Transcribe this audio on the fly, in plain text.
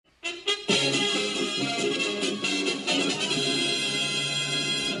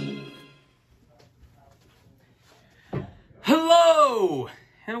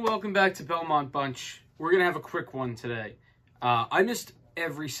And welcome back to Belmont Bunch. We're going to have a quick one today. I missed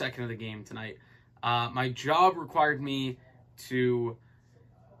every second of the game tonight. My job required me to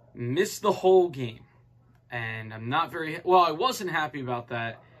miss the whole game. And I'm not very... Well, I wasn't happy about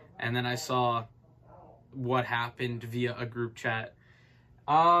that. And then I saw what happened via a group chat.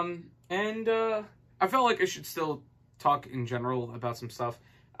 I felt like I should still talk in general about some stuff.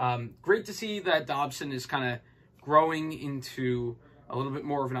 Great to see that Dobson is kind of growing into a little bit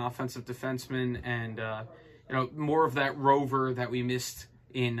more of an offensive defenseman and, more of that rover that we missed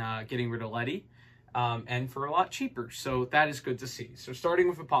in getting rid of Leddy, and for a lot cheaper. So that is good to see. So starting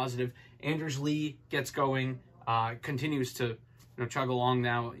with a positive, Anders Lee gets going, continues to chug along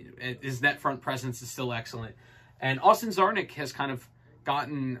now. His net front presence is still excellent. And Austin Czarnik has kind of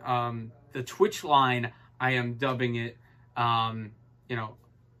gotten the Twitch line, I am dubbing it, Wahlstrom,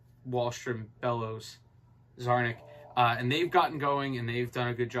 Bellows, Czarnik. And they've gotten going, and they've done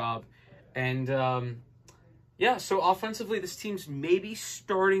a good job. And, so offensively, this team's maybe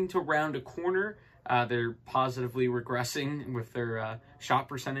starting to round a corner. They're positively regressing with their shot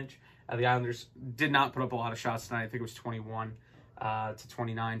percentage. The Islanders did not put up a lot of shots tonight. I think it was 21 to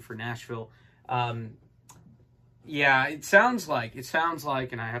 29 for Nashville. It sounds like,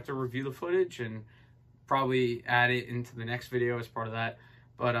 and I have to review the footage and probably add it into the next video as part of that.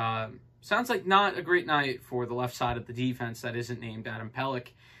 But sounds like not a great night for the left side of the defense that isn't named Adam Pelech.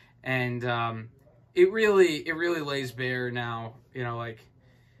 And it really lays bare now,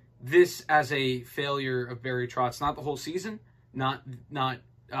 this as a failure of Barry Trotz, not the whole season, not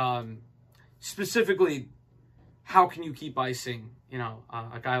specifically how can you keep icing,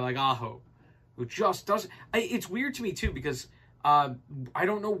 a guy like Aho, who just doesn't. It's weird to me, too, because I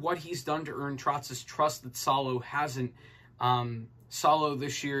don't know what he's done to earn Trotz's trust that Salo hasn't. Salo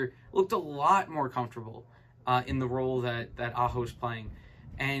this year looked a lot more comfortable in the role that Aho's playing.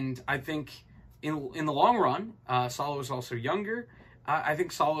 And I think in the long run, Salo is also younger. I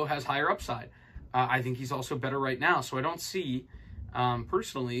think Salo has higher upside. I think he's also better right now. So I don't see,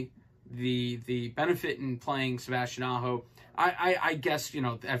 personally, the benefit in playing Sebastian Aho. I guess,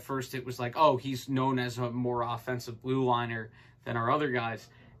 at first it was like, oh, he's known as a more offensive blue liner than our other guys.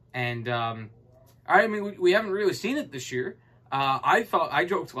 And, we haven't really seen it this year. I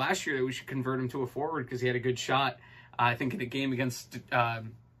joked last year that we should convert him to a forward because he had a good shot, I think, in a game against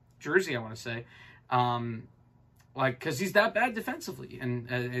Jersey, I want to say. Because he's that bad defensively. And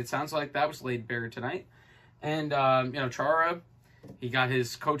it sounds like that was laid bare tonight. And, Chara, he got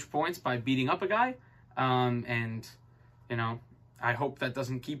his coach points by beating up a guy. I hope that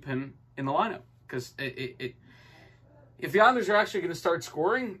doesn't keep him in the lineup. Because if the Islanders are actually going to start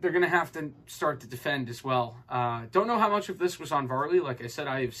scoring, they're going to have to start to defend as well. Don't know how much of this was on Varley. Like I said,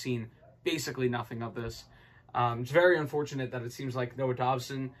 I have seen basically nothing of this. It's very unfortunate that it seems like Noah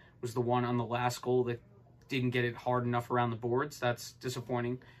Dobson was the one on the last goal that didn't get it hard enough around the boards. That's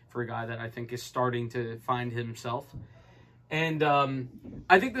disappointing for a guy that I think is starting to find himself. And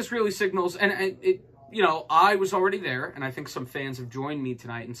I think this really signals, and I was already there, and I think some fans have joined me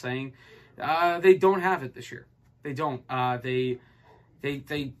tonight in saying they don't have it this year. They don't. They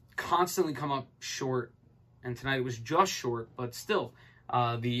constantly come up short, and tonight it was just short, but still,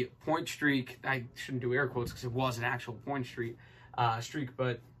 the point streak, I shouldn't do air quotes because it was an actual point streak,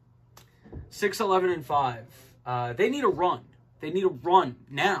 but 6-11-5. They need a run. They need a run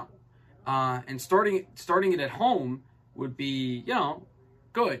now. And starting it at home would be,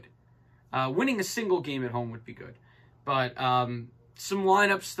 good. Winning a single game at home would be good. But some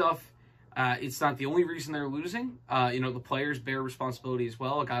lineup stuff, it's not the only reason they're losing. The players bear responsibility as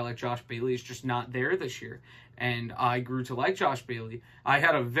well. A guy like Josh Bailey is just not there this year. And I grew to like Josh Bailey. I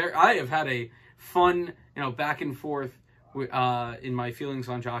have had a fun, back and forth in my feelings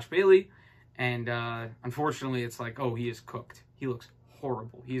on Josh Bailey. And unfortunately, it's like, oh, he is cooked. He looks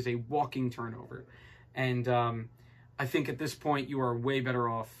horrible. He is a walking turnover. And I think at this point, you are way better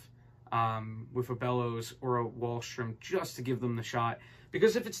off with a Bellows or a Wahlstrom just to give them the shot.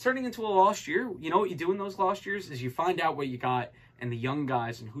 Because if it's turning into a lost year, you know what you do in those lost years is you find out what you got and the young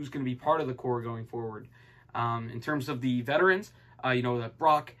guys and who's going to be part of the core going forward. In terms of the veterans, that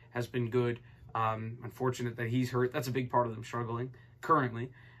Brock has been good. Unfortunate that he's hurt. That's a big part of them struggling currently.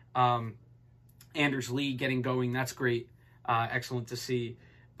 Anders Lee getting going, that's great. Excellent to see.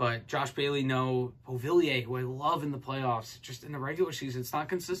 But Josh Bailey, no. Beauvillier, who I love in the playoffs, just in the regular season, it's not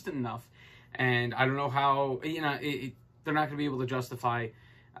consistent enough. And I don't know how, they're not going to be able to justify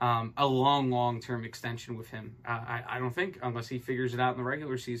a long-term extension with him. I don't think, unless he figures it out in the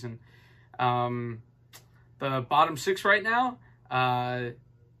regular season. The bottom six right now,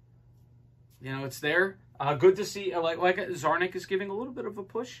 it's there. Good to see, like Zarnik is giving a little bit of a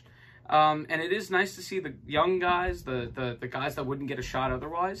push. And it is nice to see the young guys, the guys that wouldn't get a shot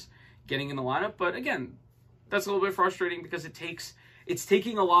otherwise, getting in the lineup. But again, that's a little bit frustrating because it's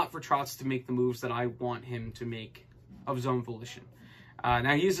taking a lot for Trotz to make the moves that I want him to make of his own volition.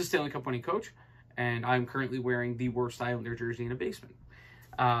 Now, he is a Stanley Cup winning coach, and I'm currently wearing the worst Islander jersey in a basement.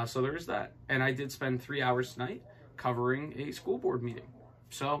 So there is that. And I did spend 3 hours tonight covering a school board meeting.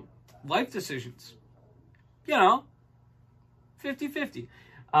 So, life decisions. 50-50.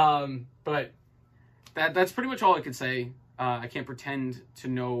 But that's pretty much all I could say. I can't pretend to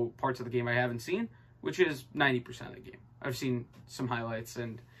know parts of the game I haven't seen, which is 90% of the game. I've seen some highlights,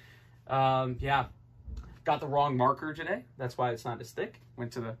 and yeah, got the wrong marker today. That's why it's not a stick.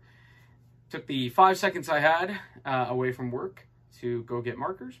 Took the 5 seconds I had away from work to go get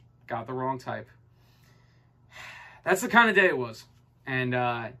markers. Got the wrong type. That's the kind of day it was, and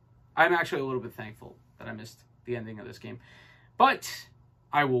I'm actually a little bit thankful that I missed the ending of this game. But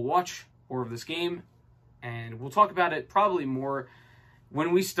I will watch more of this game, and we'll talk about it probably more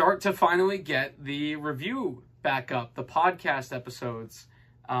when we start to finally get the review back up, the podcast episodes,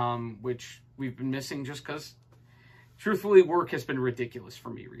 which we've been missing just because, truthfully, work has been ridiculous for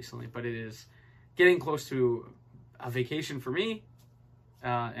me recently, but it is getting close to a vacation for me,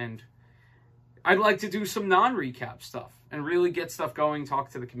 and I'd like to do some non-recap stuff and really get stuff going,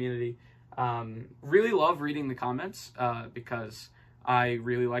 talk to the community. Really love reading the comments because I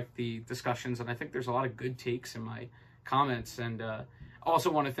really like the discussions, and I think there's a lot of good takes in my comments. And I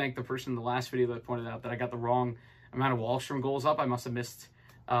also want to thank the person in the last video that pointed out that I got the wrong amount of Wahlstrom goals up. I must have missed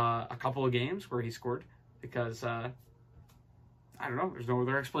a couple of games where he scored because, I don't know, there's no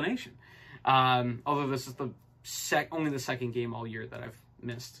other explanation. Although this is only the second game all year that I've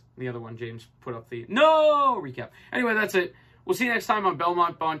missed. The other one, James put up the no recap. Anyway, that's it. We'll see you next time on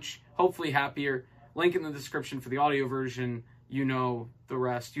Belmont Bunch. Hopefully happier. Link in the description for the audio version. You know the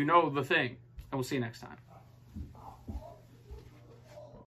rest. You know the thing. And we'll see you next time.